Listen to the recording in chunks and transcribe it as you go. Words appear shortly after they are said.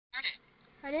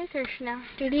Hare Krishna.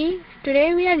 Today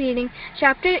we are reading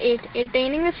chapter 8,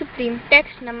 Attaining the Supreme,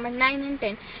 text number 9 and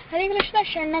 10. Hare Krishna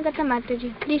Sharnagata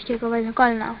Mataji. Please take over the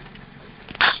call now.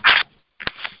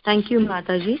 Thank you,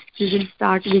 Mataji. We will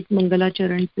start with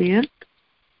Mangalacharan prayer.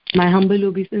 My humble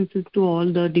obeisances to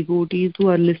all the devotees who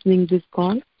are listening this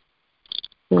call.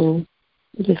 So,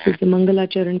 this is the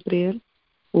Mangalacharan prayer.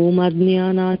 Om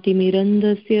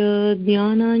Ajnanaatimirandasya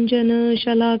Jnananjana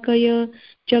Shalakaya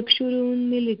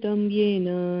Chakshurunmilitam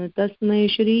Yena Tasmai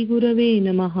Shri Gurave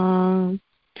Namaha.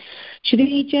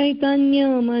 Shri Chaitanya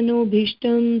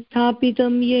Manobhishtam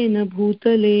Sthapitam Yena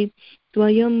Bhutale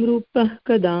Tvayam Rupah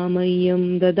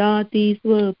Kadamayyam Dadati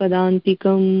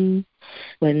Swapadantikam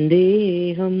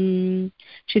Vandeham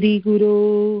Shri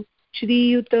Guru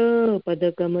Shri Yuta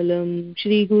Padakamalam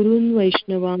Shri Gurun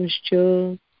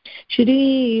Vaishnavanshcha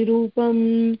Shri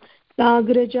Rupam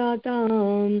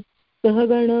Sagrajatam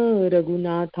Sahagana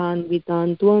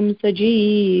Raghunathanvitan Tvam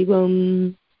Sajivam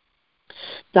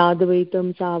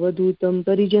Sadvaitam Savadutam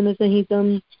Parijana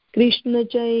Sahitam Krishna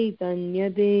Chaitanya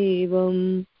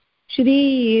Devam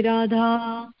Shri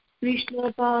Radha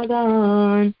Krishna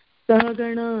Padan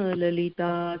Sahagana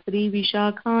Lalita Sri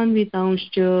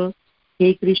Vishakhanvitamscha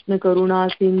He Krishna Karuna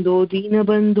Sindho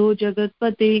Deenabandho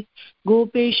Jagatpate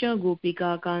Gopesha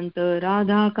Gopika Kanta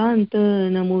Radha Kanta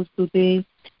Namostute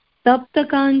Tapta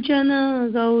Kanchana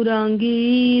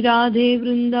Gaurangi Radhe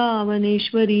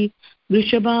Vrindavaneshwari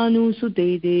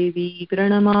Vrishabhanusute Devi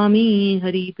Pranamami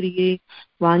Haripriye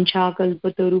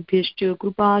Vanchakalpatarubhyascha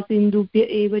Krupa Sindhubhya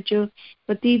eva cha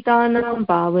Patitanam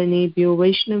Pavanebhyo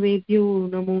Vaishnavebhyo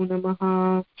Namo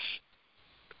Namaha.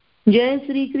 Jai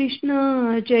Shri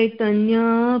Krishna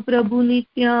Chaitanya Prabhu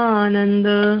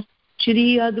Nityananda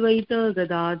Shri Advaita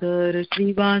Gadadhar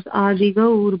Srivas Adi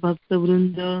Gaur Bhakta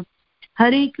Vrinda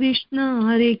Hare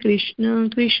Krishna Krishna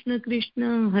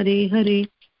Krishna Hare Hare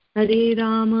Hare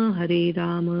Rama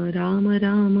Rama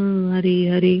Rama Hare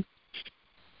Hare.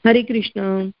 Hare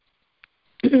Krishna.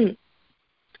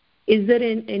 Is there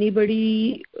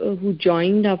anybody who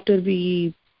joined after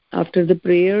the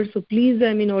prayer? So please,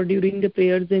 or during the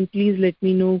prayers, then please let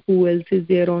me know who else is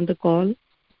there on the call.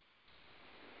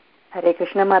 Hare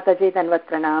Krishna Mataji, Danvat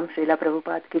Pranam, Srila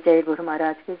Prabhupada ki jai, Guru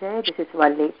Maharaj ki jai. This is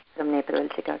Valli from Naperville,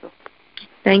 Chicago.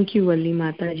 Thank you, Valli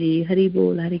Mataji. Hari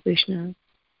Bol, Hare Krishna. Hare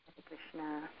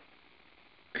Krishna.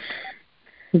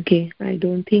 Okay, I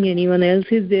don't think anyone else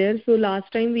is there. So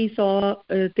last time we saw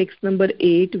text number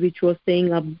 8, which was saying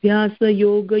Abhyasa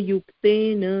Yoga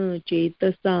Yuktena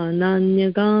Chetasa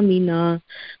Nanyagamina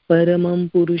Paramam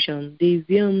Purusham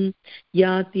Divyam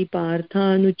Yati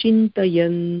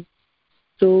Parthanuchintayan.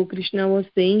 So Krishna was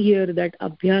saying here that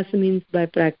Abhyasa means by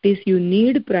practice. You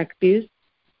need practice,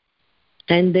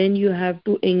 and then you have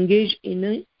to engage in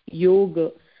a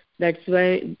yoga. That's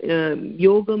why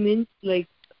yoga means like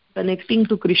connecting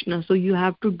to Krishna. So you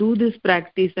have to do this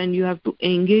practice and you have to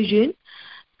engage in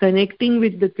connecting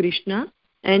with the Krishna,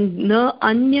 and na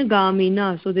anya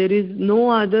gamina. So there is no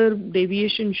other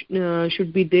deviation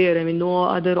should be there. No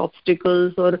other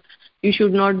obstacles, or you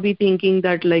should not be thinking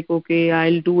that like, okay,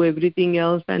 I'll do everything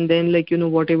else and then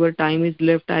whatever time is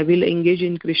left, I will engage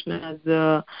in Krishna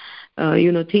as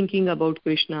thinking about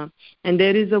Krishna. And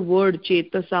there is a word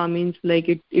chetasa, means like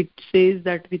it says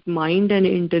that with mind and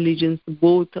intelligence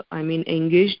both,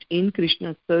 engaged in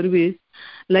Krishna's service.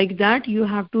 Like that you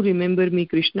have to remember me,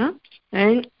 Krishna.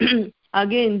 And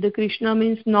again, the Krishna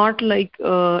means not like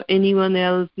anyone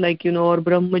else, or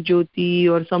Brahma Jyoti,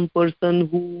 or some person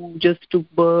who just took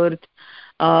birth.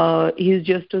 He's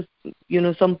just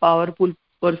some powerful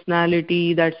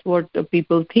personality. That's what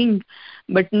people think.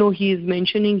 But no, he is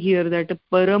mentioning here that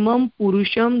Paramam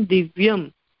Purusham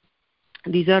Divyam.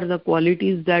 These are the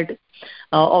qualities that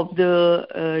of the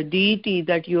deity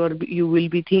that you will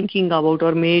be thinking about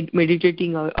or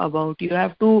meditating about. You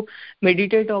have to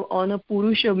meditate on a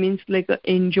Purusha, means like an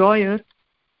enjoyer,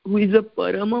 who is a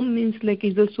Paramam, means like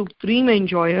is a supreme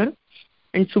enjoyer,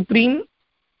 and supreme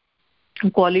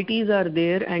qualities are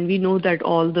there. And we know that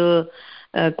all the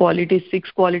qualities, 6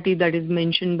 qualities that is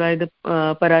mentioned by the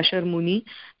Parashar Muni.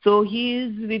 So he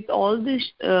is with all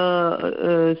these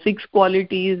 6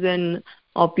 qualities and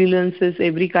opulences,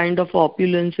 every kind of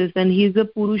opulences, and he's a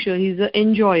Purusha, he's an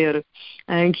enjoyer,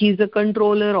 and he's a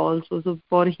controller also. So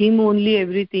for him only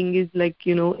everything is like,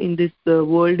 in this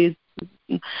world is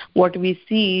what we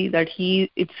see, that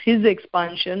it's his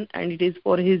expansion and it is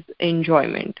for his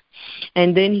enjoyment.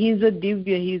 And then he's a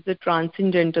divya, he's a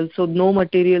transcendental, so no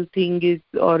material thing is,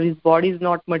 or his body is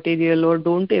not material, or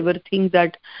don't ever think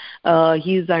that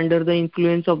he is under the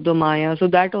influence of the Maya. So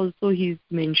that also he's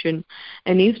mentioned.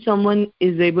 And if someone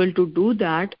is able to do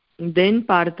that, then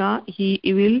Partha, he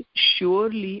will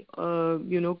surely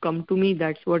come to me.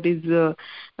 That's what is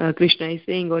Krishna is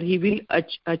saying, or he will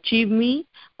achieve me,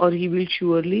 or he will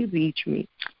surely reach me.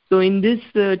 So in this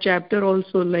chapter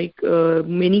also, like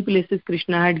many places,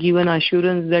 Krishna had given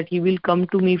assurance that he will come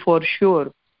to me for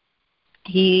sure.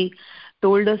 He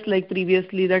told us, like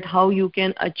previously, that how you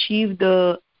can achieve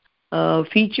the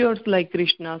features like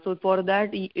Krishna. So for that,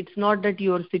 it's not that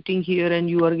you are sitting here and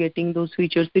you are getting those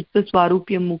features. It's a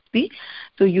Swarupya Mukti.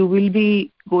 So you will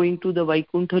be going to the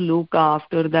Vaikuntha Loka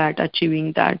after that,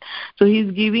 achieving that. So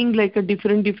he's giving like a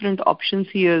different options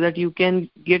here, that you can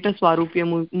get a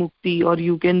Swarupya Mukti, or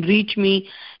you can reach me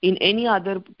in any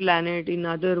other planet, in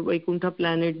other Vaikuntha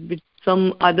planet, with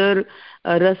some other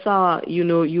rasa,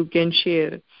 you can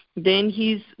share. Then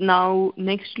he's now,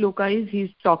 next shloka is he's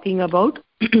talking about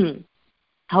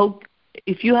how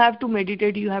if you have to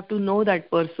meditate, you have to know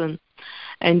that person,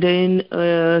 and then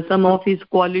some of his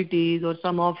qualities or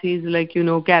some of his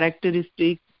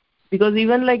characteristics. Because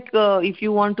even like if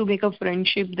you want to make a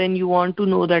friendship, then you want to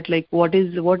know that like what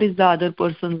is the other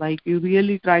person like. You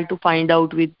really try to find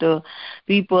out with the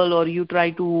people, or you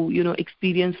try to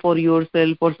experience for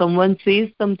yourself, or someone says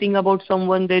something about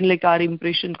someone, then like our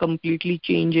impression completely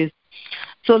changes.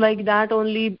 So like that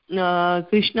only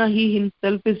Krishna, he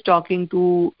himself is talking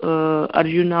to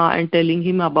Arjuna and telling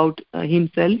him about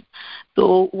himself.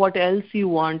 So what else you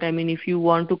want? I mean, if you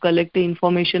want to collect the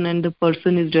information and the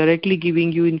person is directly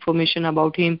giving you information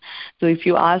about him, so if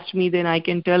you ask me, then I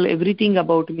can tell everything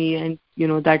about me, and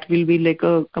that will be like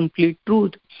a complete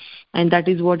truth. And that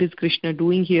is what is Krishna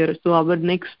doing here. So our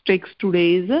next text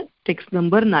today is text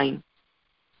number 9.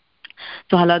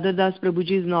 So Haladhar Das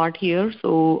Prabhuji is not here,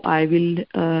 so I will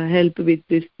help with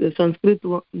this Sanskrit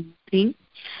thing,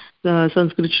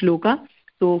 Sanskrit shloka.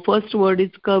 So first word is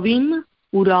Kavim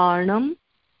Puranam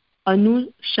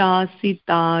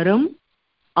Anushasitaram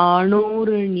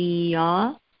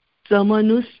Anoraniya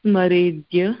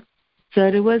Samanusmaredya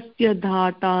Sarvasya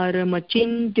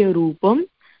Dhataramachintya Rupam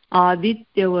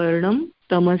Adityavarnam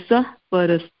Tamasah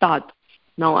Parastat.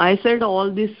 Now I said all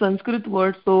these Sanskrit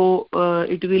words, so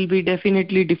it will be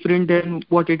definitely different than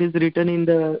what it is written in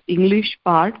the English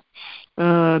part,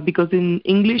 because in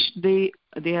English they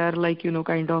are like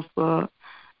kind of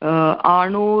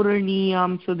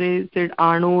Arnoraniyam, so they said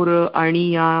Arnor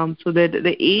Aniyam, so that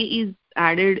the A is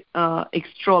added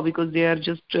extra because they are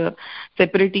just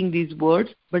separating these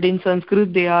words. But in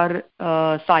Sanskrit they are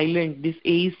silent. This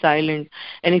A is silent,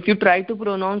 and if you try to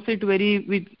pronounce it very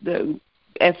with the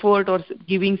effort or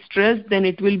giving stress, then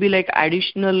it will be like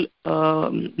additional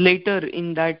later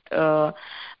in that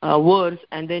verse,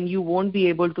 and then you won't be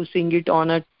able to sing it on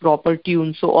a proper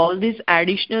tune. So all these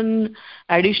additional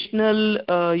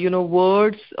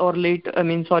words or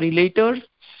letters,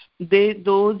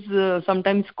 those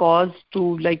sometimes cause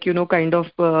to kind of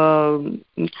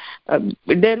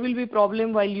there will be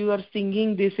problem while you are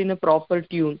singing this in a proper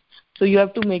tune. So you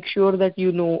have to make sure that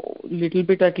you know little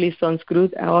bit at least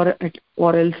Sanskrit, or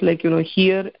else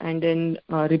hear and then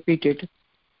repeat it.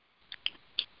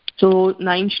 So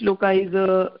 9 shloka is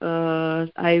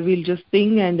I will just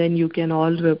sing and then you can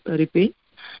all repeat.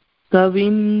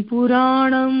 Kavim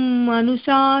Puranam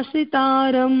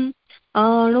Anusasitaram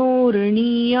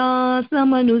Anoraniya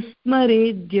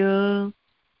Samanusmaredya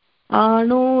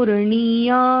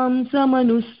Anoraniyaam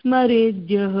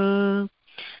Samanusmaredya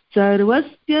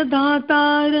Sarvasya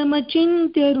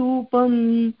Dhataramachintya Rupam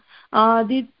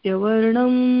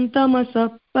Adityavarnam Tamasah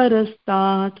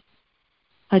Parastat.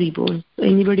 Hari Bol. So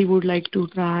anybody would like to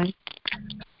try?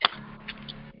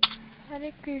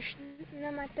 Hare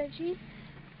Krishna Mataji.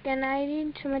 Can I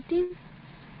read, Sumati?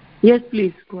 Yes,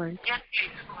 please go ahead.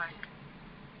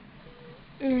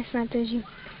 Yes, Mataji.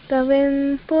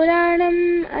 Kavim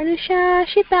Puranam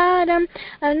Anushashitaram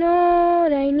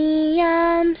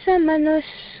Anoraniyam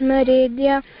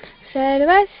Samanusmaredya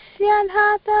Sarvasya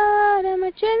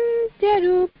Dhataramachintya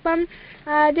Rupam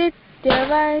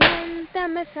Adityavarnam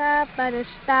Tamasa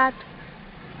Parastat.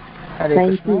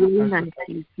 Thank you very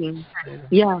nicely.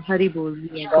 Yeah, Hari Bol.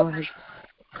 Yeah, go ahead.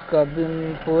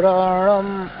 Kavim Puranam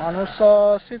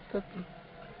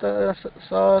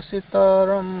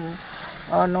Anusasitaram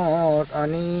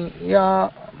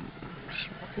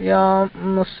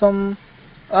Anoraniyamusam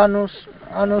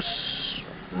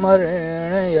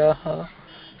Anusmarenayah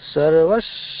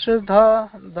Sarvasya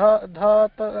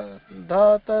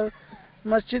Dhatar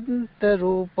Machintya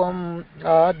Rupam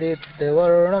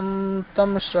Adityavarnam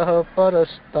Tamsah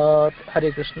Parastat.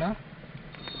 Hare Krishna.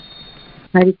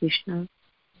 Hare Krishna.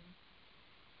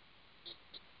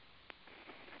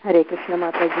 Hare Krishna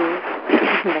Mataji.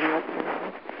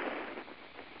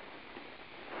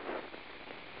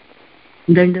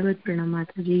 Dandavat Pranam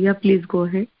Mataji. Yeah, please go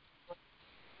ahead.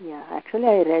 Yeah, actually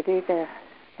I read it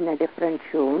in a different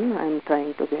tune. I'm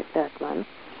trying to get that one.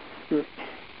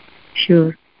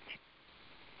 Sure.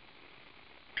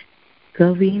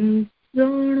 Kavim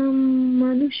pranam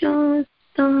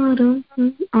manushataram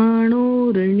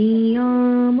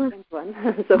anoraniyam. One.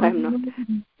 So I'm not.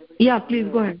 Yeah, please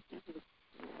go ahead.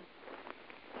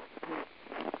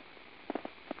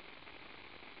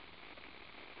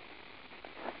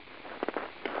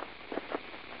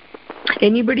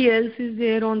 Anybody else is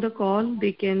there on the call?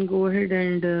 They can go ahead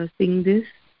and sing this.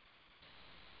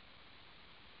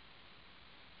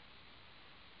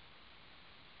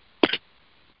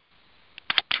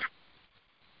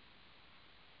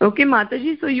 Okay,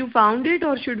 Mataji, so you found it,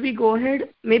 or should we go ahead?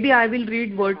 Maybe I will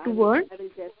read word to word.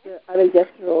 I will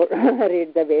just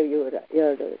read the way you're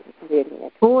reading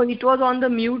it. Oh, it was on the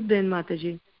mute then,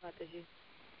 Mataji.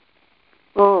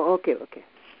 Oh, okay.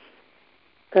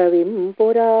 Kavim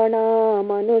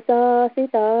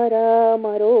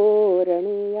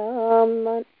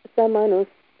Purana-manusaasitara-maroraniyam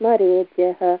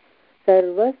samanusmaretyah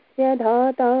sarvasya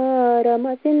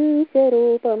dhataramachintya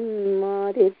rupam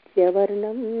aditya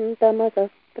varnam tamasah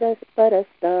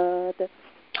parastat.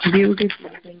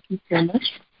 Beautiful. Thank you so much.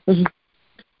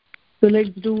 So let's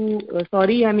do.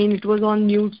 Sorry, I mean it was on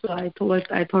mute, so I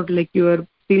thought like you were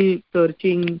still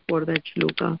searching for that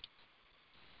shloka.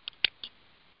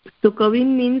 So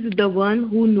Kavim means the one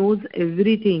who knows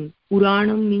everything.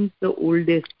 Puranam means the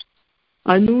oldest.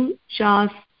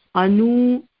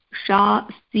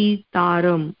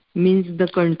 Anushasitaram means the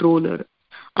controller.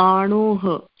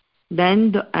 Anoha,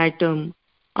 then the atom.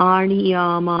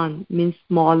 Aniyaman means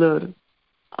smaller.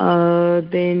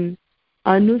 Then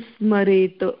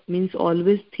Anusmareta means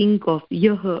always think of.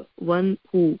 Yah, one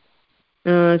who.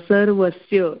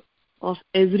 Sarvasya, of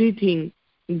everything.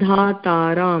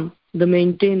 Dhataram, the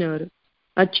maintainer.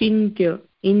 Achintya,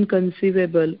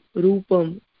 inconceivable.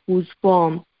 Rupam, whose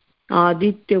form.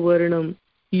 Aditya Varnam,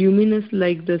 luminous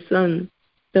like the sun.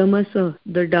 Tamasa,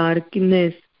 the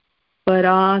darkness.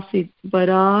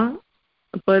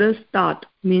 Parastat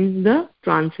means the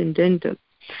transcendental.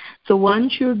 So one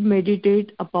should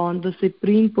meditate upon the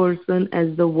Supreme Person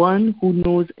as the one who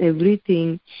knows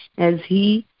everything, as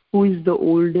he who is the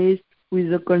oldest, who is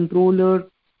the controller,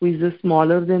 who is the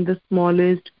smaller than the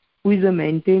smallest, who is the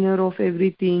maintainer of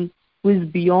everything, who is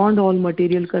beyond all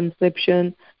material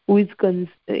conception, who is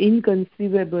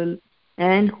inconceivable,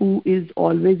 and who is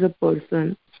always a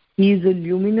person. He is a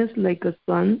luminous like a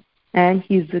sun, and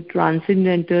he is the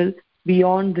transcendental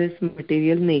beyond this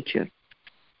material nature.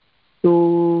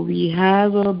 So we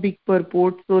have a big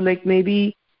purport, so like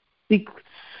maybe 6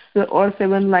 or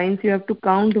 7 lines you have to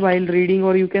count while reading,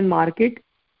 or you can mark it.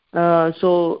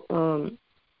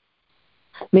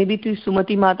 Maybe to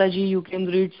Sumati Mataji you can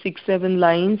read 6-7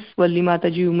 lines. Valli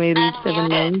Mataji you may read 7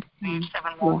 lines. Yes,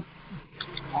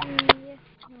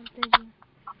 Mataji.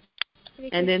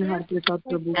 And then Harprasad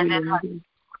Prabhu will end.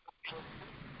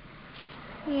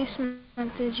 Yes,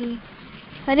 Mataji.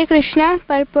 Hare Krishna,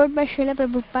 purport by Srila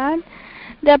Prabhupada.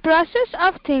 The process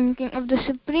of thinking of the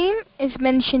Supreme is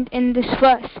mentioned in this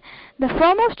verse. The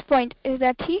foremost point is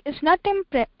that he is not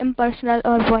impersonal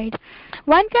or void.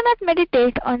 One cannot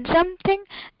meditate on something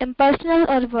impersonal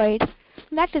or void.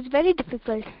 That is very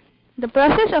difficult. The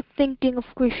process of thinking of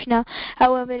Krishna,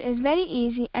 however, is very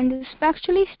easy and is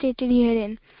factually stated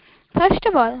herein. First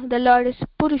of all, the Lord is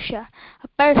Purusha, a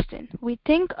person. We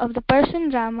think of the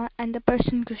person Rama and the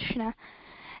person Krishna.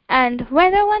 And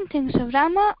whether one thinks of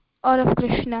Rama or of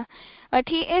Krishna, what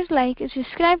he is like is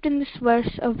described in this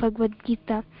verse of Bhagavad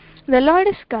Gita. The Lord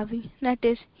is Kavi, that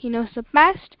is, he knows the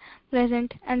past,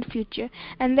 present, and future,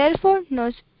 and therefore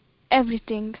knows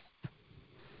everything.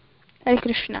 Hare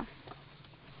Krishna.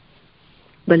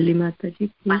 Valli Mataji,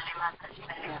 please.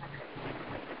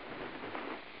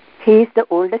 He is the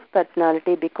oldest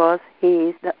personality because he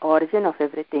is the origin of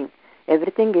everything.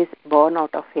 Everything is born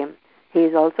out of him. He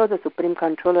is also the supreme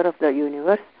controller of the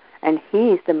universe, and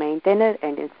he is the maintainer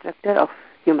and instructor of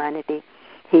humanity.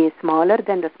 He is smaller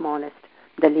than the smallest.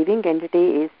 The living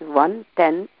entity is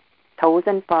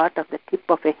 1/10,000th part of the tip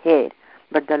of a hair,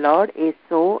 but the Lord is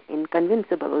so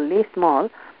inconceivably small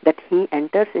that he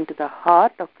enters into the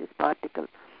heart of this particle.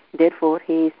 Therefore,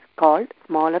 he is called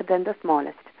smaller than the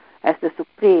smallest. As the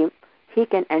Supreme, he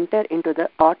can enter into the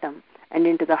atom and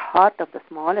into the heart of the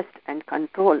smallest and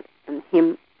control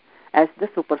him as the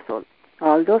Supersoul.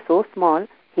 Although so small,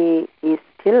 he is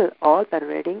still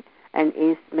all-pervading and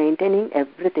is maintaining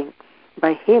everything.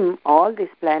 By him, all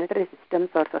these planetary systems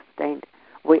are sustained.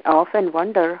 We often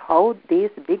wonder how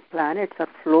these big planets are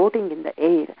floating in the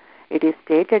air. It is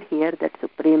stated here that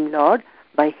Supreme Lord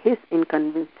By his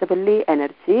inconceivable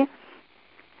energy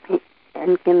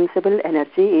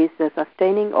is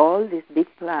sustaining all these big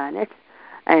planets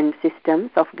and systems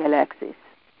of galaxies.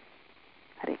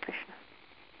 Hare Krishna.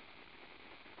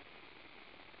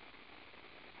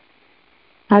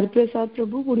 Hari Prasad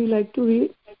Prabhu, would you like to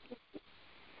read?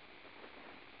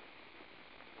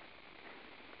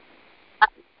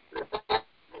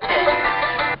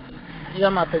 Yeah,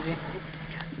 Mataji.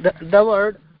 The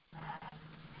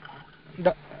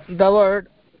word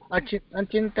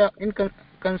Achinta,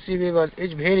 inconceivable,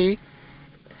 is very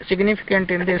significant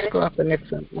in this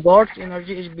connection. God's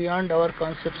energy is beyond our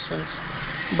conceptions,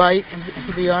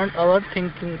 beyond our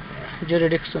thinking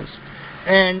jurisdictions,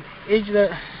 and is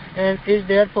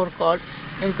therefore called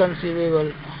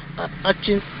inconceivable.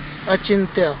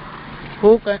 Achintya.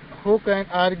 Who can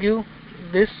argue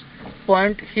this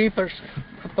point? He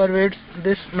pervades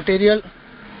this material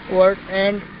world,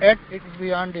 and yet it is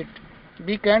beyond it.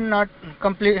 We cannot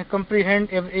comprehend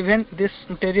even this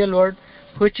material world,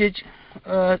 which is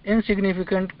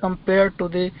insignificant compared to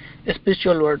the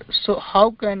spiritual world. So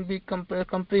how can we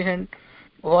comprehend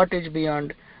what is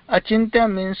beyond? Achintya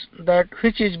means that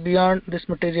which is beyond this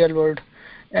material world.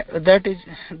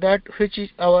 That which is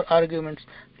our arguments,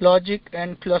 logic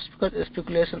and philosophical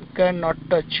speculation cannot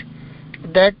touch.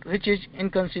 That which is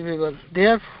inconceivable.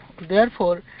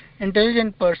 Therefore,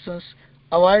 intelligent persons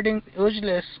avoiding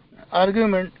useless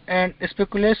argument and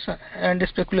speculation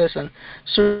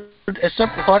should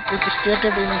accept what is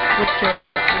stated in scripture,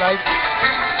 like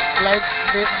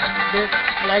they, they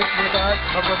like Vedanta,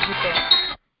 Bhagavad Gita,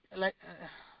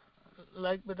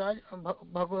 like Vedanta,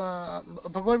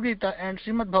 Bhagavad Gita and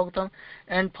Srimad Bhagavatam,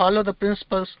 and follow the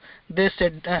principles they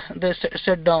set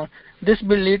down. This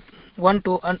will lead one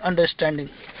to an understanding.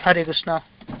 Hare Krishna.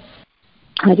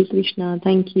 Hare Krishna,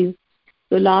 thank you.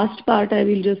 The last part I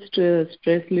will just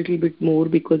stress a little bit more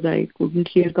because I couldn't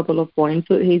hear a couple of points.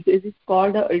 So it is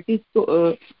called, we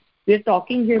are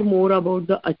talking here more about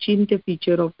the Achintya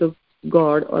feature of the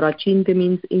God, or Achintya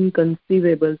means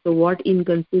inconceivable. So what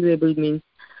inconceivable means?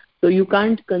 So you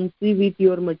can't conceive with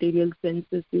your material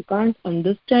senses. You can't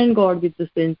understand God with the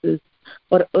senses.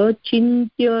 Or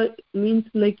Achintya means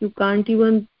like you can't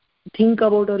even think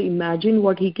about or imagine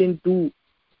what he can do.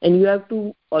 And you have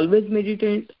to always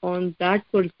meditate on that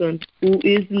person who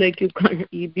is like you can't,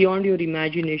 beyond your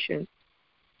imagination.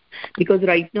 Because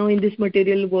right now in this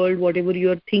material world, whatever you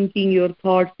are thinking, your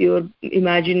thoughts, your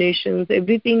imaginations,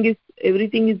 everything is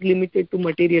limited to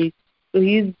material. So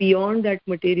he is beyond that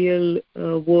material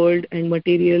world and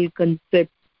material concept.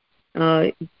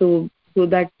 So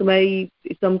that's why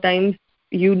sometimes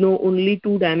only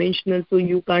two-dimensional, so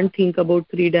you can't think about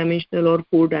three-dimensional or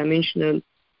four-dimensional.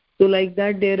 So like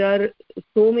that, there are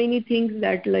so many things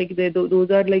that like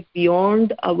those are like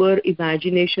beyond our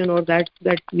imagination, or that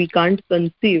we can't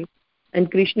conceive. And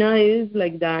Krishna is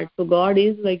like that. So God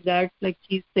is like that. Like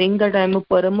he's saying that I'm a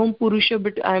Paramam Purusha,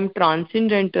 but I'm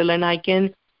transcendental and I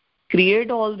can create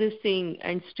all this thing,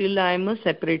 and still I am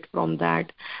separate from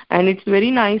that. And it's very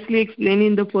nicely explained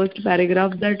in the first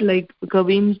paragraph that like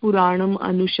Kavim Puranam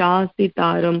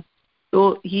Anushasitaram.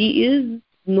 So he is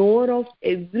knower of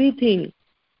everything.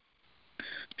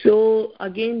 So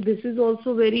again, this is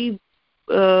also very,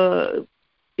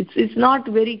 it's not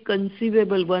very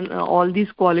conceivable when all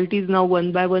these qualities now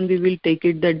one by one we will take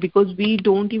it, that because we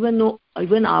don't even know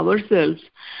even ourselves.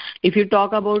 If you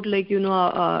talk about like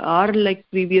our like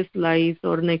previous life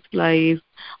or next life,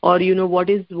 or what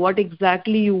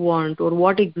exactly you want, or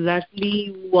what exactly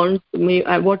you want,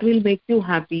 what will make you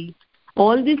happy.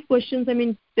 All these questions, I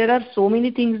mean, there are so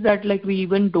many things that like we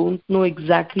even don't know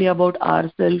exactly about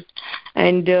ourselves,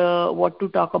 and what to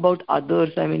talk about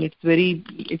others. I mean, it's very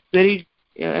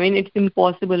it's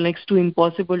impossible, next to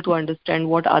impossible, to understand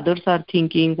what others are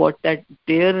thinking, what that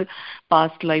their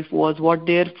past life was, what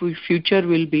their future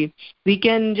will be. We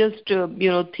can just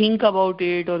think about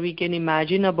it, or we can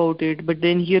imagine about it, but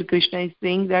then here Krishna is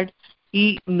saying that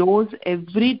he knows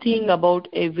everything about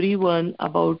everyone,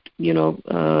 about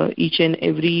each and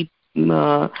every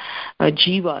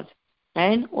jivas,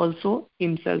 and also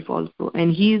himself also.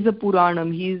 And he is the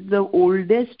Puranam, he is the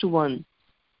oldest one.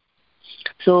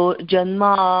 So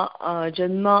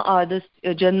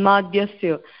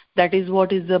Janmadhyasya, that is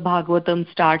what is the Bhagavatam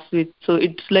starts with. So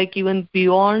it's like even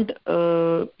beyond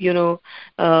our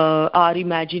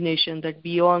imagination, that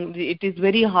beyond, it is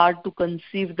very hard to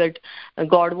conceive that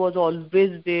God was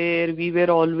always there, we were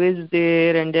always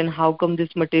there, and then how come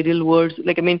this material world,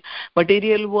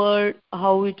 material world,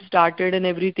 how it started and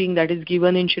everything, that is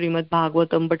given in Srimad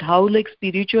Bhagavatam. But how like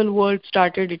spiritual world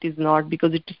started, it is not,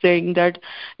 because it is saying that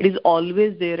it is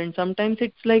always there. And sometimes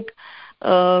it's like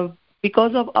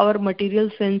because of our material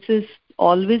senses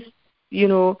always, we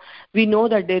know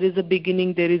that there is a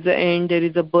beginning, there is an end, there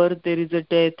is a birth, there is a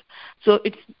death. So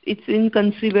it's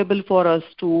inconceivable for us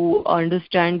to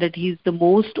understand that he's the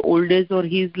most oldest, or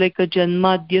he's like a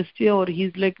janmadhyasya, or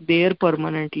he's like there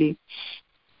permanently.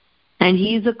 And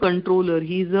he is a controller,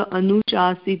 he is a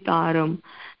anushasitaram.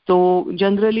 So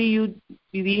generally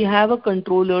we have a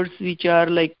controllers which are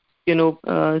like,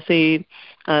 say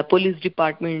police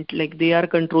department, like they are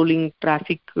controlling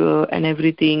traffic and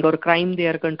everything, or crime they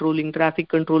are controlling, traffic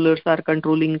controllers are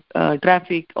controlling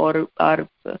traffic, or are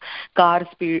car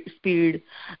speed.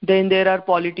 Then there are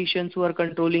politicians who are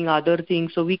controlling other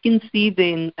things, so we can see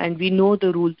them and we know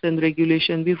the rules and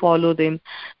regulation, we follow them.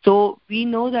 So we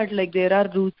know that like there are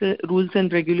rules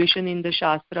and regulation in the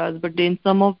shastras, but then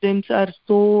some of them are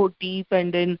so deep,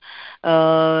 and then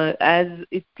as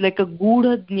it's like a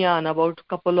gudha jnana about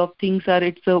couple of things, are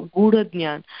it's a gudha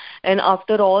jnana, and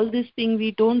after all this thing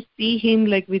we don't see him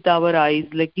like with our eyes,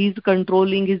 like he's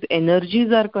controlling, his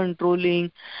energies are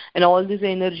controlling, and all these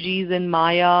energies and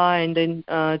maya, and then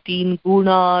teen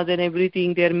gunas and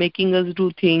everything, they are making us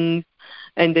do things,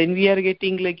 and then we are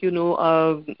getting like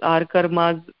our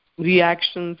karma's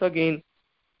reactions again.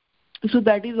 So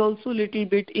that is also little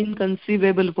bit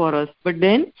inconceivable for us. But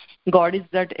then God is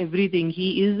that everything.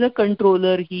 He is a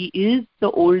controller. He is the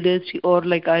oldest, or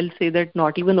like I'll say that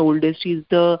not even oldest. He's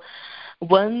the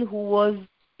one who was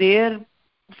there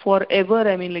forever.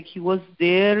 I mean, like he was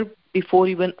there before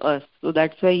even us. So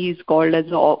that's why he's called as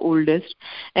the oldest.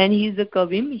 And he's a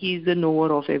Kavim. He's the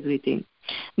knower of everything.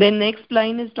 Then next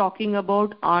line is talking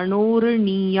about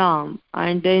Anoraniyam.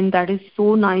 And then that is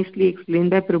so nicely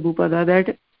explained by Prabhupada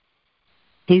that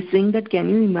he's saying that, can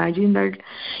you imagine that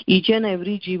each and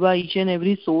every jiva, each and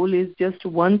every soul is just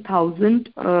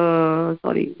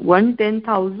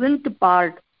 1/10,000th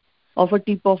part of a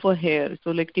tip of a hair.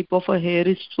 So like tip of a hair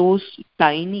is so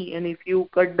tiny, and if you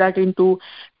cut that into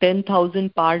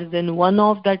 10,000 parts, then one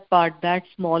of that part, that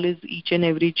small, is each and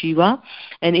every jiva.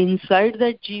 And inside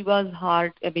that jiva's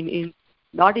heart,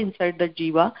 not inside that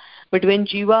jiva, but when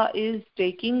jiva is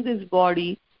taking this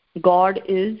body, God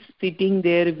is sitting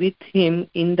there with him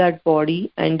in that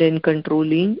body, and then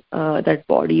controlling that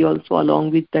body also,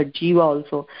 along with that jiva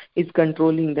also, is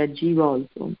controlling that jiva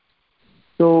also.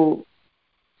 So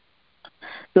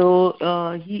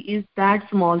he is that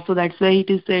small. So that's why it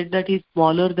is said that he's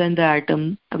smaller than the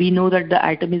atom. We know that the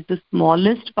atom is the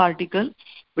smallest particle,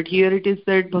 but here it is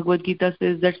said, Bhagavad Gita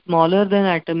says that smaller than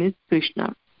atom is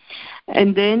Krishna.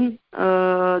 And then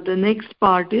the next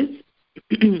part is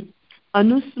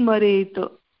Anusmaret.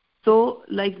 So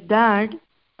like that,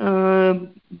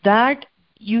 that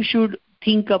you should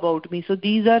think about me. So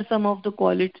these are some of the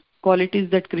qualities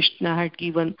that Krishna had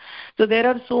given. So there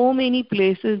are so many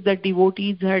places that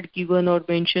devotees had given or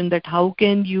mentioned that how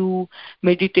can you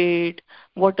meditate,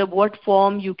 what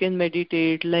form you can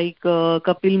meditate, like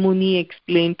Kapil Muni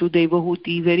explained to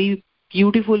Devahuti, very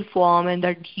beautiful form, and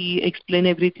that he explained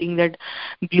everything, that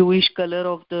bluish color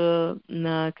of the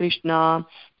Krishna,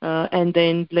 and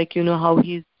then like how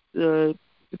he's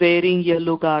wearing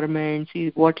yellow garments,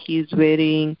 what he's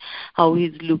wearing, how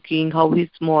he's looking, how he's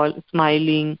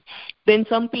smiling. Then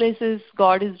some places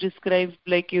God is described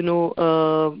like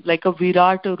like a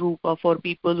Virata Rupa for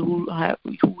people who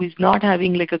is not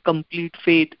having like a complete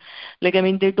faith. Like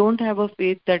they don't have a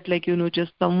faith that like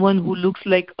just someone who looks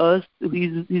like us,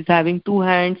 he's having two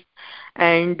hands,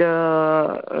 and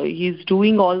he's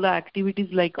doing all the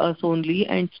activities like us only,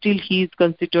 and still he is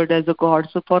considered as a god.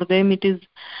 So for them it is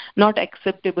not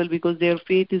acceptable because their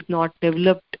faith is not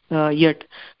developed yet.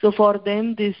 So for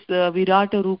them this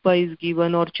Virata Rupa is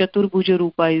given, or Chaturbhuja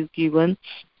Rupa is given.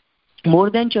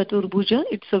 More than Chaturbhuja,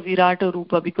 it's a Virata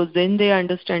Rupa, because then they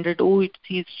understand that,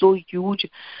 he's so huge,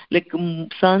 like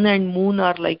sun and moon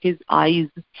are like his eyes.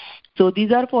 So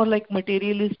these are for like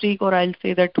materialistic, or I'll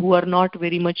say that who are not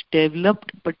very much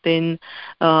developed, but then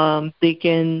they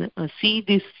can see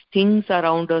these things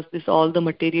around us, all the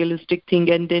materialistic thing,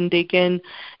 and then they can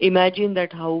imagine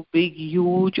that how big,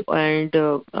 huge, and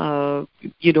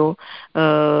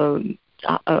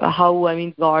how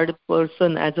God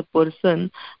person as a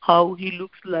person, how he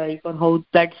looks like, or how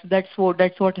that's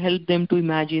what helped them to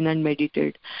imagine and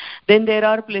meditate. Then there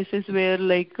are places where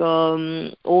like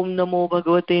Om Namo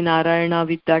Bhagavate Narayana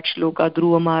with that shloka,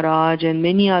 Dhruva Maharaj, and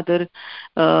many other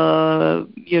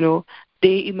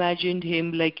they imagined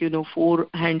him like,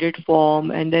 four-handed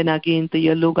form, and then again the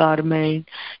yellow garment,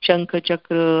 Shankha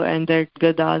Chakra, and that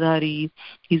Gadadhari.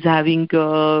 He's having,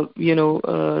 a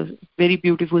very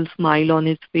beautiful smile on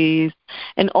his face,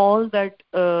 and all that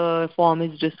form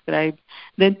is described.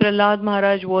 Then Prahlad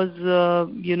Maharaj was,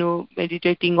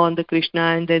 meditating on the Krishna,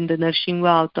 and then the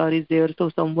Narsimha avatar is there, so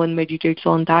someone meditates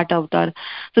on that avatar.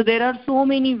 So there are so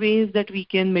many ways that we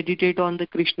can meditate on the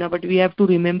Krishna, but we have to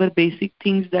remember basic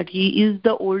things, that he is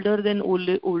the older than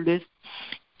oldest.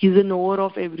 He's a knower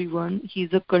of everyone.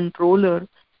 He's a controller,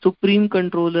 supreme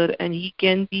controller, and he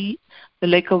can be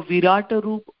like a Virata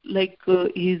Roop, like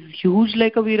he's huge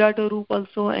like a Virata Roop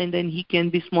also, and then he can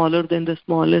be smaller than the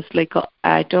smallest, like a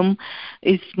atom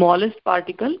is smallest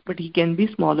particle, but he can be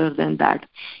smaller than that.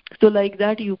 So like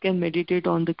that you can meditate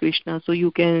on the Krishna. So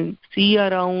you can see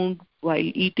around while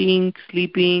eating,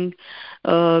 sleeping,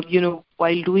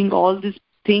 while doing all these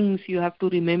things, you have to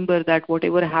remember that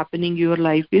whatever happening in your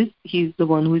life is, he's the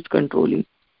one who is controlling.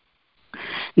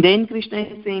 Then Krishna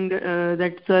is saying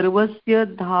that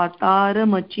sarvasya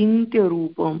dhataram achintya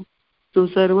roopam. So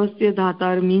sarvasya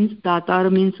dhatar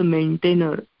means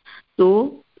maintainer.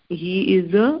 So he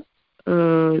is a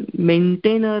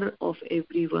maintainer of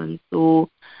everyone. So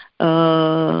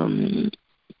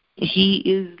he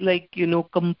is like,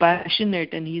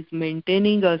 compassionate, and he's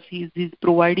maintaining us. He's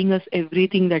providing us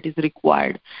everything that is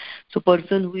required. So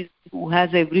person who has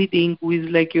everything, who is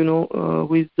like,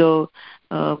 who is the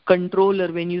controller.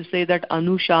 When you say that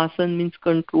Anushasan means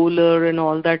controller and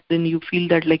all that, then you feel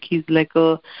that like he's like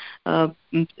is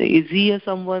he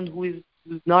someone who is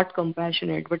not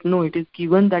compassionate? But no, it is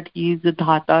given that he is a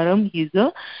dhataram, he's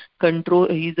a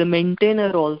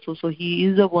maintainer also. So he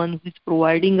is the one who is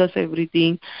providing us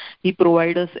everything. He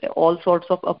provides us all sorts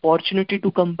of opportunity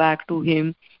to come back to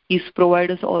him. He's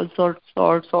provided us all sorts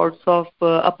of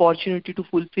opportunity to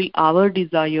fulfill our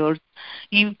desires.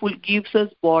 He gives us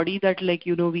body that like,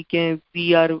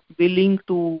 we are willing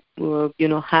to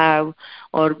have,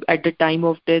 or at the time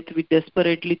of death we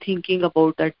desperately thinking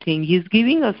about that thing. He's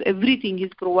giving us everything.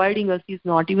 He's providing us. He's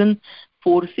not even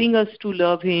forcing us to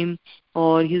love him,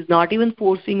 or he's not even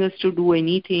forcing us to do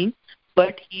anything.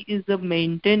 But he is a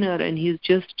maintainer, and he's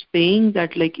just saying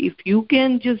that like, if you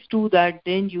can just do that,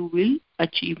 then you will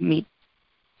achieve me.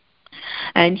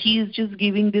 And he is just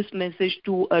giving this message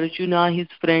to Arjuna, his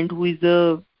friend, who is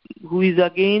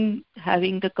again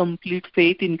having the complete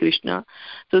faith in Krishna.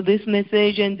 So this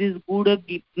message and this Gudha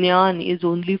Jnana is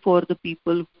only for the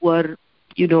people who are,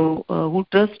 who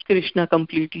trust Krishna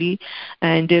completely,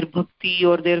 and their bhakti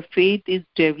or their faith is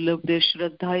developed, their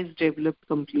shraddha is developed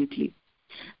completely.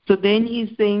 So then he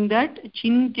is saying that I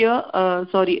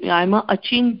am a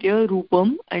achintya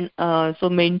roopam, and so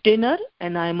maintainer,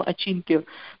 and I am achintya.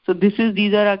 So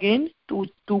these are again two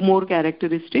more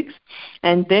characteristics.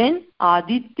 And then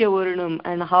aditya varnam,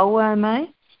 and how am I?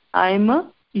 I am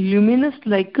a luminous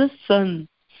like a sun.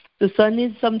 The sun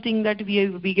is something that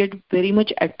we get very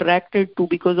much attracted to,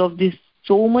 because of this.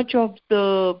 So much of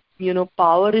the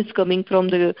power is coming from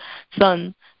the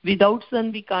sun. Without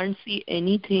sun we can't see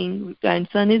anything, and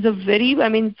sun is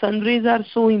sun rays are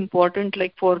so important,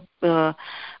 like for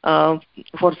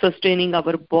sustaining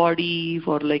our body,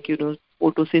 for like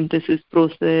photosynthesis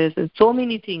process and so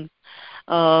many things.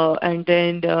 And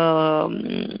then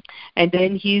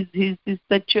he's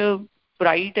such a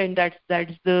bright, and that's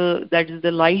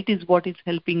the light is what is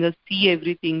helping us see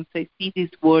everything, so see this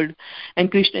world.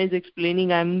 And Krishna is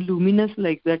explaining, I'm luminous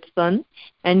like that sun,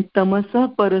 and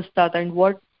tamasa parastat, and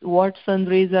what sun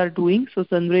rays are doing. So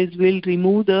sun rays will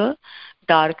remove the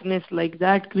darkness. Like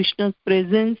that, Krishna's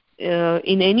presence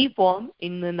in any form,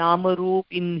 in the nama roop,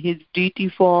 in his deity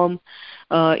form,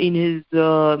 in his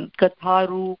katha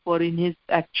roop, or in his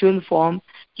actual form,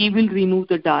 he will remove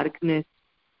the darkness.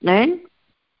 And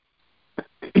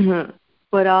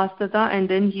parastata, and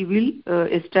then he will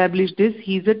establish this.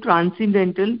 He's a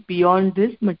transcendental, beyond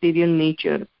this material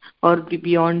nature, or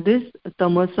beyond this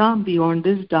tamasa, beyond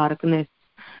this darkness.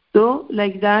 So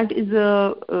like that is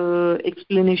a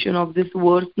explanation of this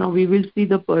verse. Now we will see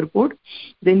the purport.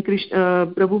 Then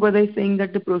Prabhupada is saying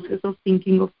that the process of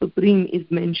thinking of Supreme is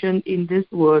mentioned in this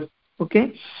verse.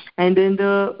 Okay, and then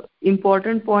the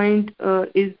important point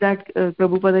is that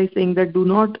Prabhupada is saying that do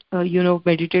not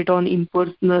meditate on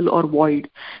impersonal or void.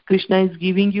 Krishna is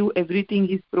giving you everything.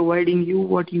 He's providing you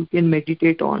what you can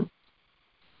meditate on.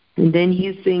 And then he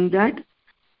is saying that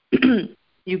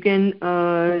you can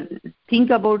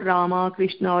think about Rama,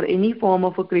 Krishna, or any form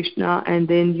of a Krishna, and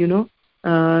then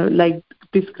like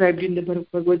described in the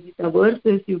Bhagavad Gita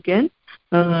verses, you can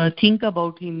think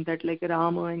about him, that like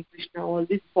Rama and Krishna, all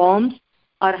these forms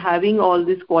are having all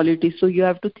these qualities. So you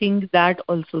have to think that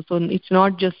also. So it's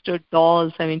not just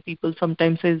dolls. I mean, people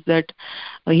sometimes says that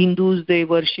Hindus, they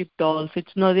worship dolls.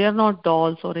 It's no, they are not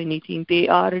dolls or anything. They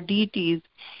are deities,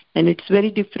 and it's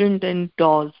very different than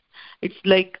dolls. It's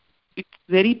like, it's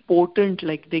very potent.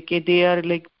 Like they are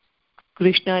like,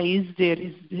 Krishna is there,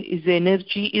 his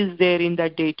energy is there in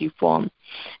that deity form.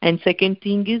 And second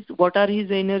thing is, what are his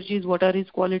energies, what are his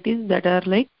qualities that are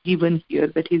like given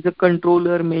here, that he's a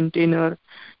controller, maintainer,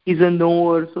 he's a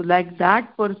knower. So like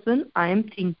that person I am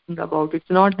thinking about. It's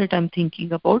not that I'm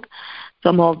thinking about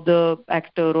some of the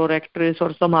actor or actress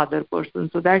or some other person.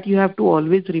 So that you have to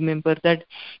always remember that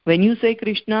when you say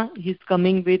Krishna, he's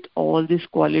coming with all these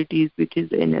qualities, with his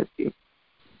energy.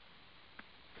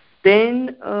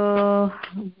 Then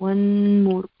one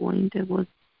more point I was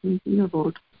thinking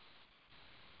about.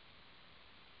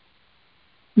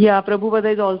 Yeah,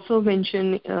 Prabhupada is also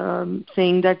mentioned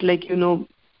saying that, like,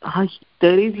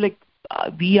 there is like,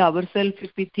 we ourselves,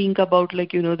 if we think about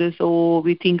like, this,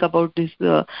 we think about this,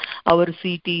 our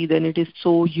city, then it is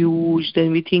so huge.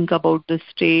 Then we think about the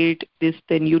state, this,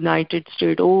 then United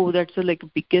States, that's the like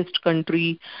biggest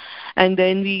country. And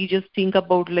then we just think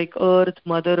about like Earth,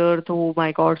 Mother Earth, oh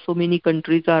my God, so many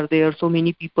countries are there, so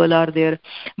many people are there.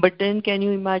 But then can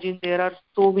you imagine, there are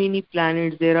so many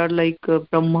planets, there are like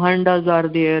Brahmandas are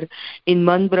there. In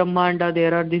one Brahmanda,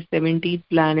 there are these 17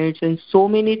 planets, and so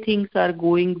many things are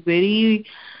going very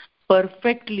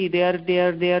perfectly. They are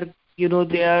in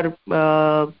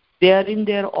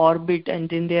their orbit, and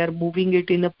then they are moving it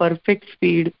in a perfect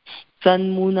speed.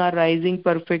 Sun, moon are rising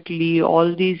perfectly.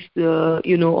 All these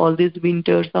all these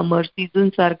winter, summer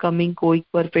seasons are going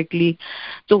perfectly.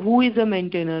 So who is a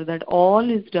maintainer? That all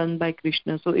is done by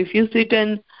Krishna. So if you sit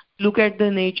and look at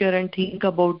the nature and think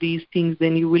about these things,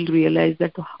 then you will realize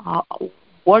that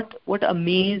what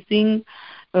amazing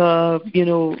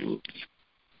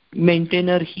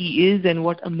maintainer he is, and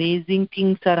what amazing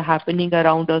things are happening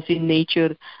around us in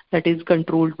nature that is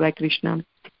controlled by Krishna.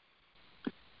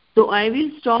 So I will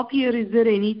stop here. Is there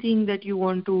anything that you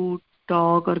want to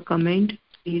talk or comment,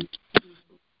 please?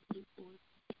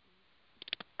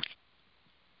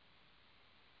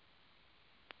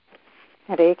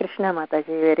 Hare Krishna, Mataji,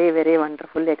 very, very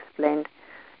wonderfully explained.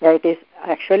 Yeah, it is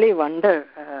actually wonder.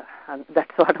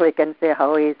 That's what we can say,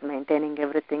 how he is maintaining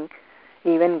everything,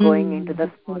 even going into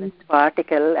the smallest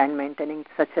particle and maintaining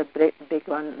such a big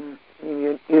one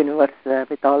universe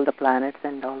with all the planets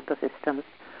and all the systems.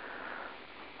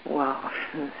 Wow,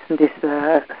 this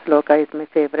sloka is my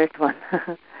favorite one.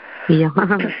 Yeah,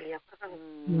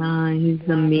 he's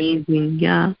amazing.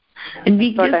 Yeah. And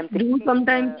we just do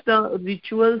sometimes the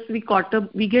rituals. We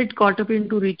get caught up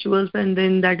into rituals, and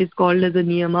then that is called as a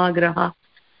niyamagraha.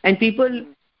 And people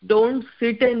don't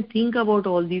sit and think about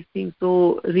all these things.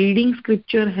 So reading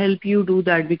scripture help you do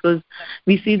that, because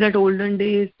we see that olden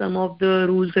days some of the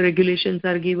rules and regulations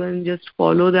are given, just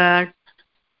follow that.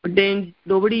 But then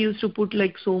nobody used to put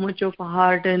like so much of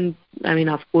heart, and I mean,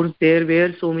 of course, there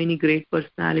were so many great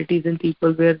personalities and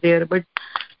people were there. But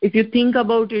if you think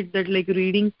about it, that like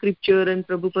reading scripture and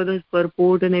Prabhupada's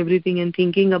purport and everything, and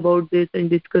thinking about this and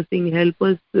discussing, help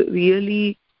us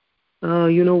really,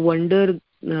 wonder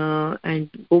and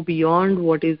go beyond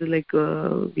what is like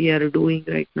we are doing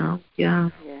right now. Yeah.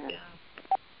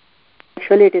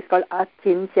 Actually, it is called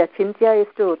achintya. Chintya is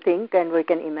to think, and we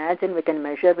can imagine, we can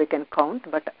measure, we can count.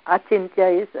 But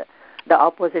achintya is the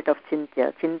opposite of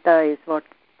chintya. Chinta is what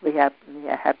we have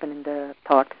happen in the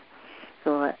thoughts.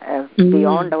 So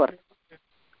beyond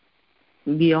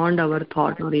our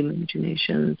thought or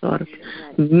imaginations or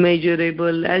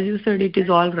measurable, as you said, it is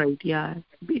all right. Yeah,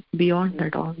 beyond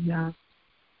that all. Yeah.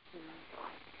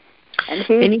 And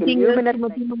he is illuminous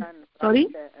like sun. Sorry?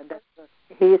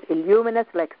 He is illuminous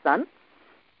like sun,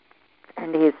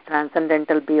 and he is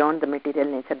transcendental beyond the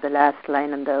material nature. The last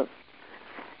line in the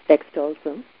text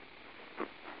also.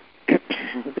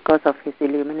 Because of his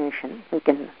illumination, we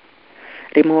can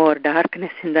remove our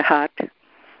darkness in the heart.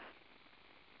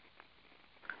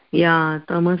 Yeah,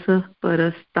 tamasa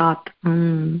parastat.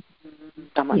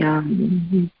 Yeah.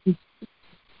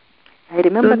 I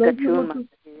remember that tune.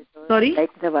 Sorry?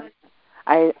 Like the one.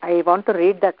 I want to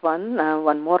read that one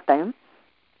more time.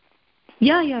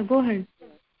 Yeah, go ahead.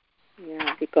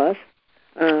 Yeah, because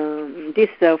these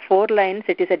 4 lines,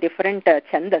 it is a different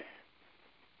chandas.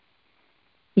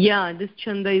 Yeah, this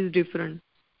chanda is different.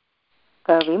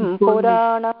 Kavim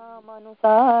Purana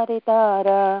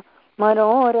Manusaritara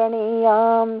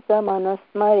Manoraniyam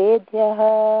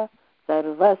Samanasmaredhyah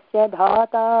Sarvasya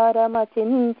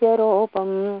Dhataramachintya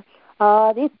Ropam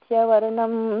Aditya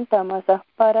Varnam Tamasah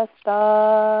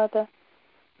Parastat.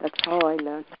 That's how I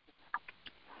learned.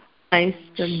 Nice,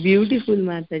 beautiful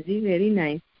Mataji, very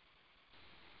nice.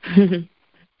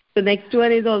 So next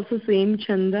one is also same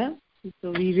chanda,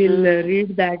 so we will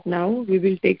read that now. We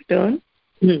will take turn.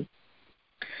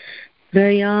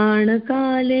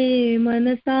 प्रयाणकाले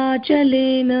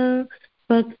मनसाचलेन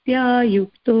भक्त्या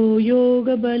युक्तो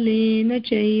योगबलेन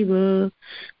चैव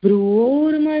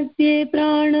भ्रुवोर्मध्ये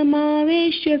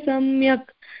प्राणमावेश्य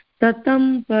सम्यक् ततं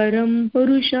परं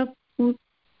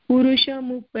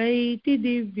पुरुषमुपैति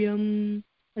दिव्यम्.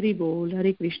 Hari Bol,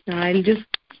 Hare Krishna. I'll just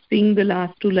sing the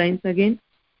last two lines again.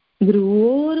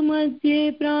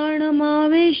 भ्रुवोर्मध्ये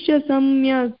प्राणमावेश्य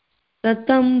सम्यक्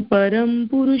ततं परं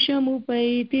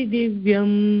पुरुषमुपैति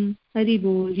दिव्यम्. Hari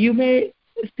Bol. You may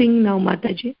sing now,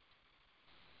 Mataji.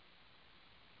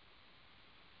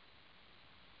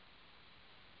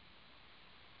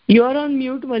 You are on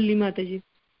mute, Valli Mataji.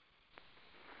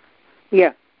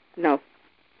 Yeah, now.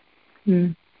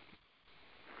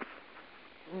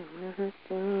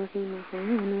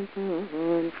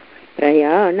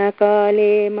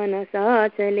 प्रयाणकाले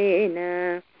मनसाचलेन.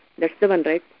 That's the one,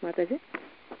 right, Mataji?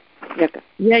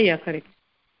 Yeah, correct.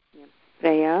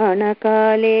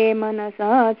 प्रयाणकाले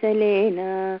मनसाचलेन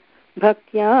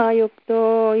भक्त्या युक्तो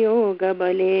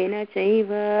योगबलेन चैव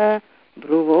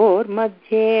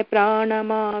भ्रुवोर्मध्ये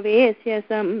प्राणमावेश्य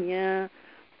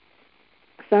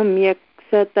सम्यक्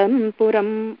सतं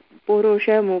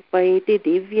पुरुषमुपैति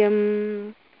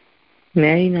दिव्यम्.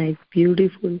 Very nice,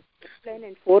 beautiful. Line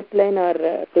and fourth line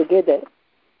are together.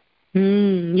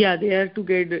 Yeah, they are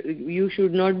together. You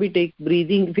should not be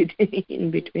breathing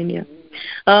in between. Yeah.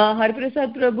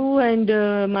 Harprasad Prabhu and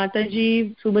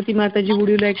Mataji, Subhati Mataji, would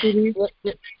you like to read?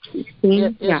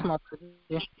 Yes, Mataji.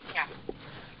 Yeah.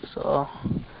 So,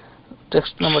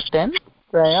 text number 10.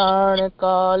 प्रयाण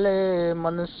काले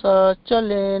मनसा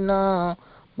चलेन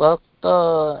भक्त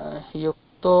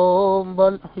युक्तो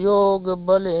योग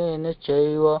बलेन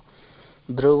चैव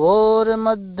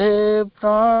ध्रुवोर्मध्ये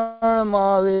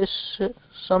प्राणमावेश्य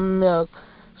सम्यक्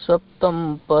सप्तं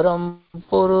परं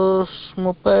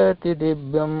पुरुषमुपैति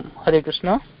दिव्यम्. Hare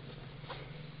Krishna.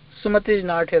 Sumati is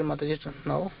not here, Mataji,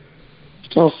 now.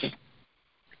 Okay.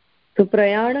 So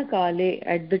prayana kale,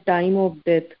 at the time of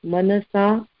death,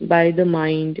 manasa, by the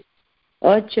mind,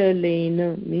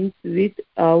 achalena means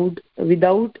without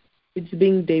it's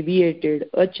being deviated,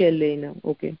 achalena.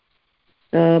 Okay.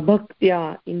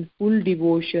 Bhaktya, in full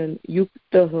devotion,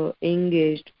 yuktah,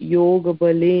 engaged, yoga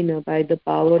balena, by the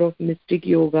power of mystic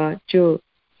yoga, cha,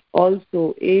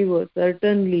 also, eva,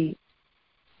 certainly,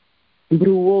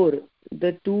 bhruvor,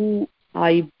 the two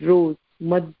eyebrows,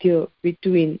 madhya,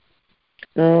 between,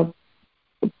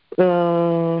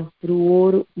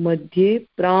 bhruvor madhye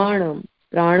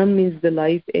pranam means the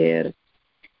life air,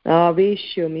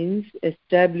 aveshya means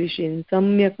establishing,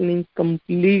 samyak means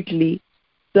completely,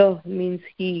 sa means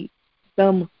he,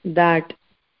 tam that,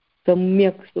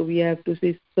 samyak, so we have to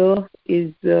say sa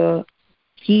is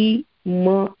he,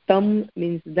 ma tam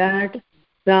means that,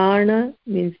 prana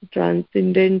means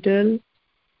transcendental,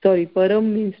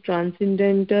 param means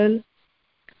transcendental.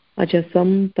 Acha,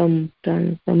 tam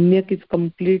samyak is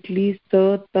completely,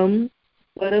 sa tam,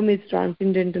 param is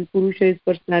transcendental, purusha is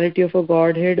personality of a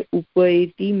godhead,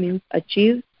 upaeti means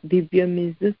achieve, divya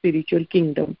means the spiritual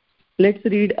kingdom. Let's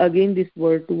read again this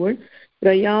word to word.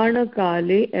 Prayana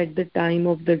kale, at the time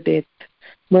of the death,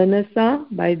 manasa,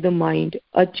 by the mind,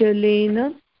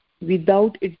 achalena,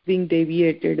 without it being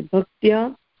deviated,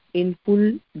 bhaktya, in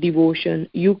full devotion,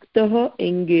 yuktah,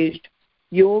 engaged,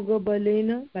 yoga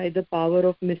balena, by the power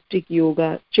of mystic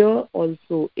yoga, cha,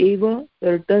 also, eva,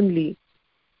 certainly,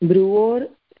 bhruvor,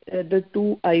 the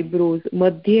two eyebrows,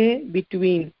 madhye,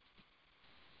 between,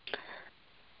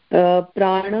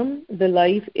 pranam, the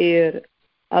life air,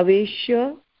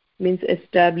 aveshya means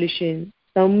establishing,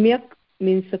 samyak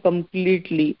means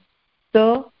completely,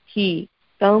 sa, he,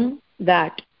 tam,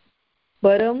 that,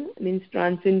 param means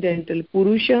transcendental,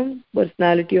 purusham,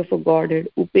 personality of a godhead,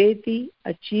 upeti,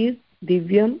 achieves,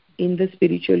 divyam, in the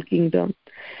spiritual kingdom.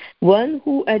 One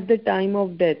who at the time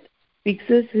of death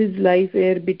fixes his life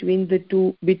air between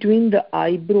the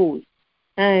eyebrows,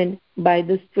 and by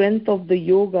the strength of the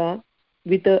yoga,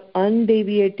 with an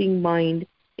undeviating mind,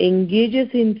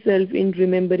 engages himself in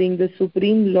remembering the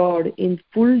Supreme Lord in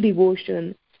full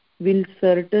devotion, will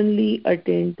certainly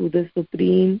attain to the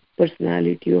Supreme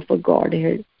Personality of a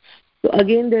Godhead. So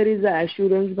again, there is the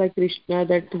assurance by Krishna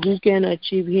that who can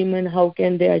achieve him and how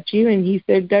can they achieve. And he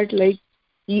said that, like,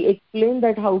 he explained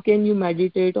that how can you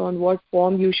meditate, on what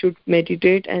form you should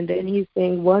meditate. And then he's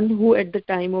saying one who at the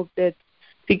time of death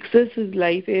fixes his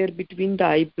life air between the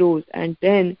eyebrows, and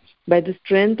then by the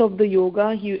strength of the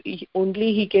yoga,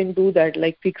 he can do that,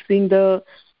 like fixing the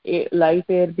life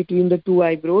air between the two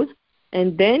eyebrows,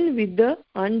 and then with the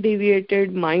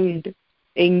undeviated mind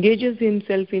engages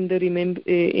himself in remembering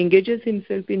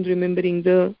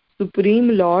the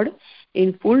Supreme Lord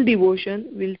in full devotion,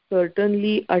 will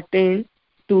certainly attain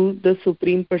to the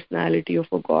Supreme Personality of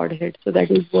a Godhead. So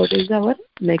that is what is our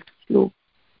next sloka.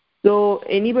 So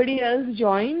anybody else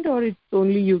joined, or it's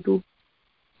only you two?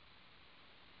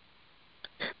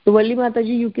 So Valli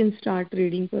Mataji, you can start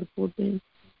reading purport then.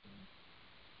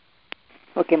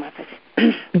 Okay, Mataji.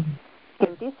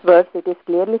 In this verse, it is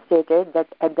clearly stated that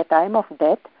at the time of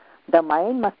death, the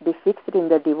mind must be fixed in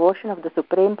the devotion of the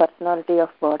Supreme Personality of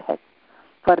Godhead.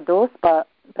 For those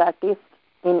practiced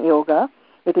in yoga,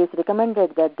 it is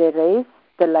recommended that they raise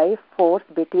the life force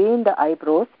between the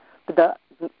eyebrows to the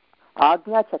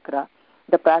Ajna Chakra.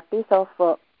 The practice of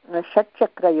Shat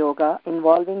Chakra Yoga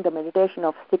involving the meditation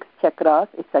of 6 chakras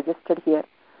is suggested here.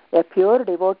 A pure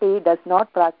devotee does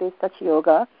not practice such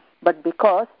yoga, but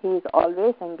because he is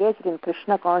always engaged in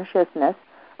Krishna consciousness,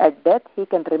 at death he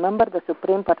can remember the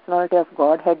Supreme Personality of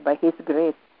Godhead by his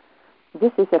grace.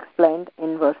 This is explained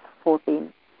in verse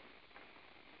 14.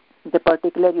 The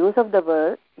particular use of the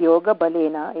word yoga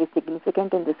balena is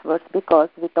significant in this verse because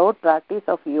without practice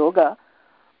of yoga,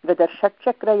 whether Shat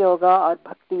Chakra Yoga or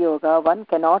Bhakti Yoga, one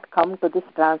cannot come to this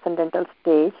transcendental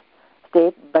state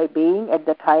by being at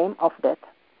the time of death.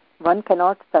 One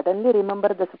cannot suddenly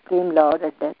remember the Supreme Lord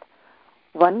at death.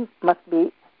 One must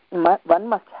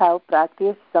have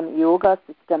practiced some yoga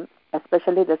system,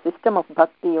 especially the system of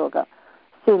Bhakti Yoga.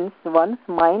 Since one's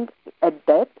mind at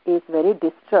death is very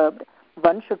disturbed,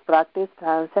 one should practice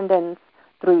transcendence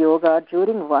through yoga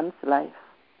during one's life.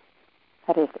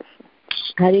 Hare Krishna.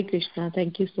 Hare Krishna.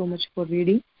 Thank you so much for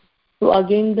reading. So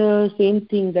again, the same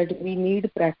thing, that we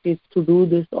need practice to do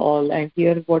this all. And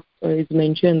here what is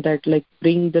mentioned, that like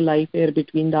bring the life air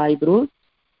between the eyebrows.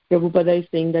 Prabhupada is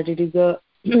saying that it is a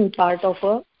part of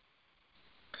a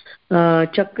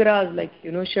chakras, like,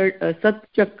 Sat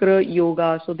Chakra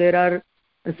Yoga. So there are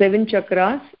 7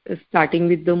 chakras, starting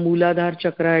with the Mooladhara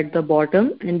chakra at the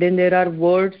bottom, and then there are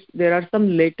words, there are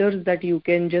some letters that you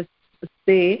can just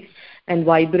say and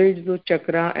vibrate those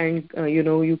chakra, and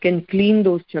you can clean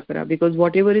those chakra, because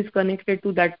whatever is connected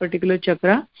to that particular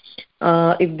chakra,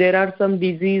 if there are some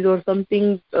disease or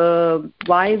something,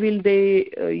 why will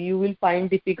you will find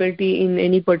difficulty in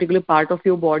any particular part of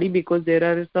your body, because there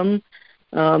are some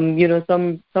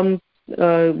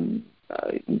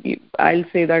I'll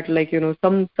say that, like,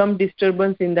 some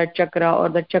disturbance in that chakra, or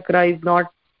the chakra is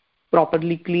not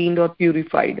properly cleaned or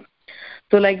purified.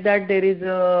 So like that, there is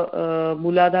a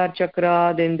Mooladhara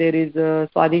chakra, then there is a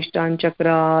Swadhisthana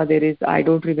chakra, there is, I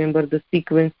don't remember the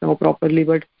sequence now properly,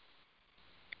 but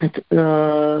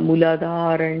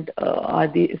Mooladhara and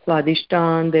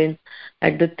Swadhisthana. Then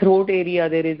at the throat area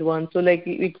there is one. So like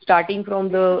it's starting from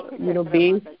the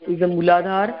base is a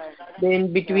Mooladhara.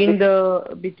 Then between the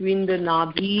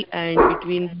Nabhi and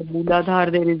between the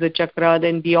Mooladhara there is a chakra.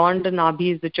 Then beyond the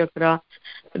Nabhi is the chakra.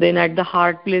 Then at the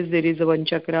heart place there is a one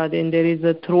chakra. Then there is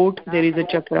a throat, there is a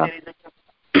chakra.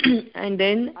 And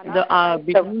then the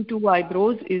between two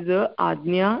eyebrows is a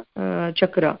Ajna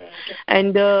chakra,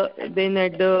 and then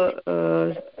at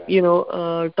the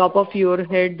top of your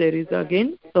head there is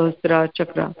again Sahasrara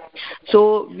chakra.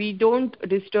 So we don't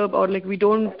disturb, or like we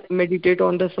don't meditate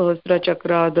on the Sahasrara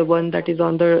chakra, the one that is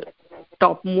on the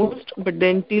topmost, but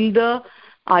then till the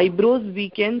eyebrows we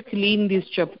can clean this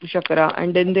chakra.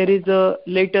 And then there is a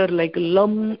letter like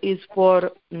Lam is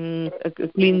for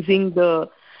cleansing the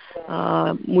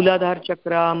Mooladhara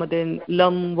chakra, then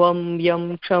Lam, Vam,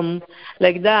 Yam, Ksham,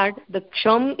 like that. The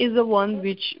Ksham is the one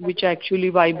which actually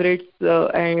vibrates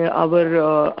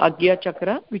our Agya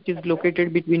chakra, which is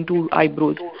located between two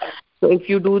eyebrows. So if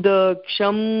you do the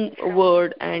Ksham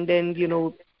word and then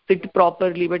sit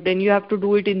properly, but then you have to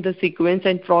do it in the sequence,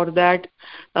 and for that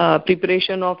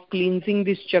preparation of cleansing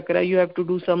this chakra, you have to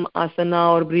do some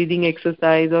asana or breathing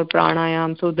exercise or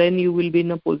pranayam. So then you will be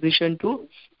in a position to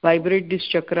vibrate these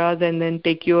chakras and then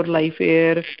take your life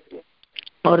air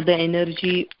or the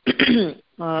energy.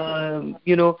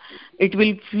 It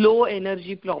will flow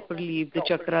energy properly if the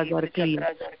chakras are clean.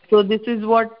 So this is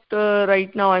what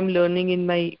right now I'm learning in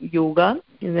my yoga,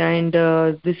 and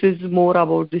this is more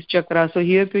about this chakra. So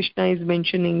here Krishna is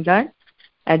mentioning that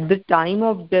at the time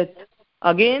of death,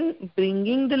 again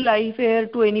bringing the life air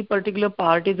to any particular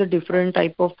part is a different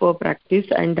type of practice,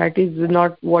 and that is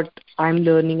not what I'm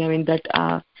learning. I mean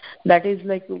that is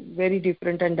like very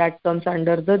different, and that comes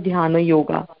under the dhyana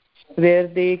yoga, where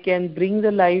they can bring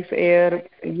the life air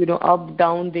up,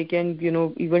 down. They can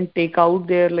even take out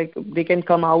their, like they can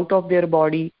come out of their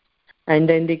body, and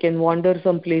then they can wander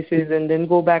some places and then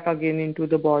go back again into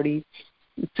the body.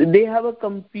 So they have a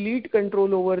complete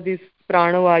control over this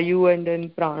prana vayu and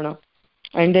then prana.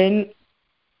 And then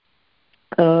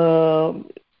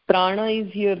prana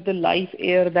is here the life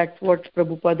air. That's what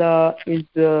Prabhupada is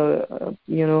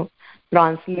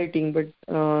translating. But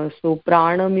so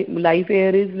prana, life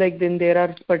air is like, then there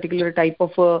are particular type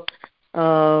of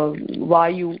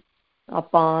vayu,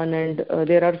 apan, and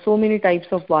there are so many types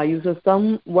of vayu. So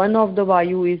one of the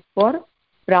vayu is for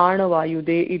prana vayu.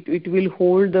 It will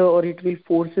hold or it will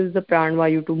forces the prana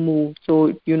vayu to move.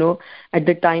 So at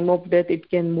the time of death it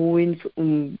can move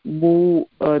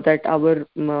that our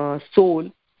soul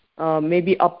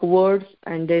maybe upwards,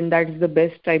 and then that is the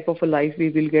best type of a life we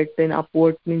will get. Then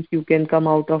upwards means you can come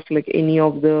out of like any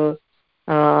of the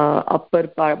upper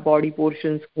body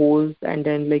portions, holes, and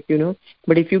then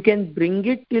but if you can bring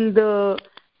it till the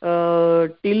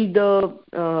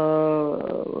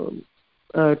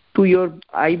to your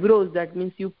eyebrows, that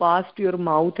means you passed your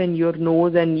mouth and your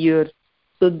nose and ears.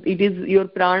 So it is, your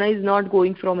prana is not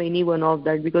going from any one of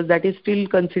that, because that is still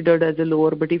considered as a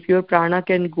lower. But if your prana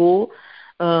can go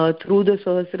through the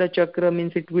Sahasrara Chakra,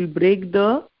 means it will break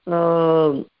the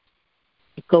Kauti,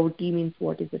 means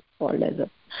what is it called as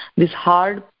this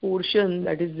hard portion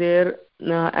that is there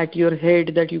at your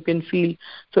head that you can feel.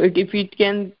 So if it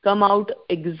can come out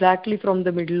exactly from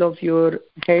the middle of your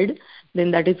head,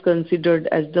 then that is considered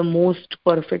as the most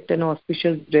perfect and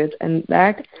auspicious breath. And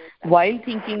that, while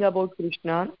thinking about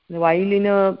Krishna, while in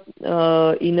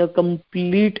a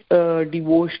complete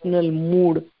devotional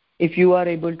mood, if you are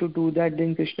able to do that,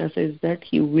 then Krishna says that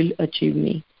he will achieve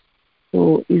me.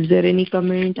 So is there any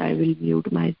comment? I will mute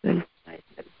myself.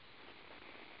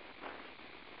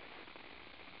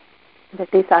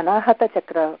 That is Anahata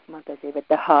Chakra, Mataji. With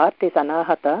the heart is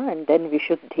Anahata, and then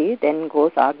Vishuddhi, then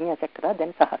goes Agnya Chakra,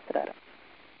 then Sahasrara.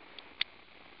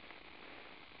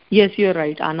 Yes, you're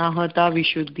right. Anahata,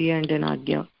 Vishuddhi, and then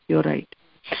Agnya. You're right.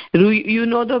 You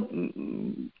know the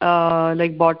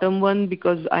like bottom one,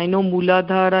 because I know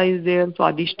Mooladhara is there,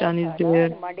 Swadhisthana is there.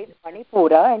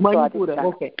 Manipura and Swadhisthana.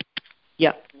 Okay.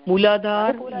 Yeah.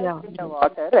 Mooladhara is with the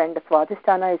water, and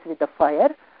Swadhisthana is with the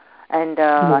fire, and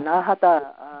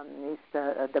Anahata is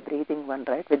the breathing one,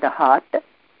 right, with the heart,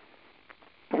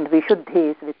 and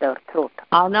Vishuddhi is with our throat.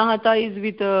 Anahata is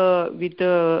with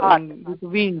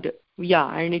wind. Yeah,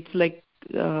 and it's like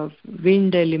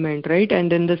wind element, right?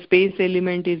 And then the space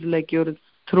element is like your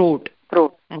throat.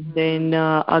 And then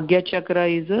Agya Chakra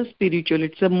is a spiritual.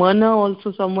 It's a mana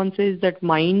also. Someone says that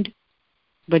mind,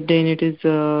 but then it is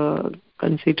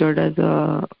considered as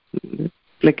a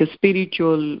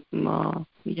spiritual.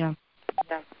 Yeah.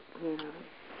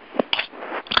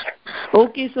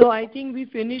 Okay, so I think we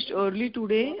finished early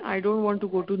today. I don't want to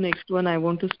go to next one. I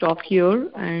want to stop here,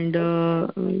 and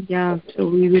so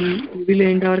we will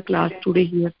end our class today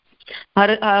here.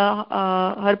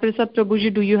 Harprasad Prabhuji,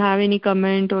 do you have any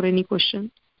comment or any question?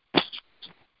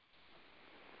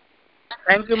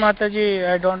 Thank you, Mataji.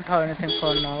 I don't have anything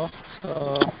for now.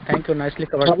 So thank you. Nicely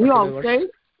covered. Are you outside?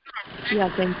 Yeah,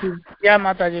 thank you. Yeah,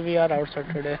 Mataji, we are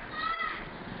outside today.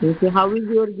 Okay, how is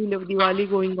your Diwali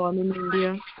going on in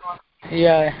India?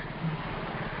 Yeah.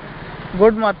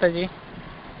 Good, Mataji.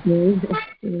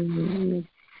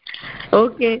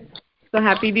 Okay. So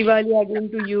happy Diwali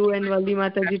again to you, and Valli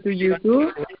Mataji to you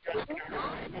too.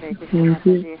 Thank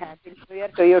you. Happy New Year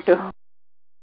to you too.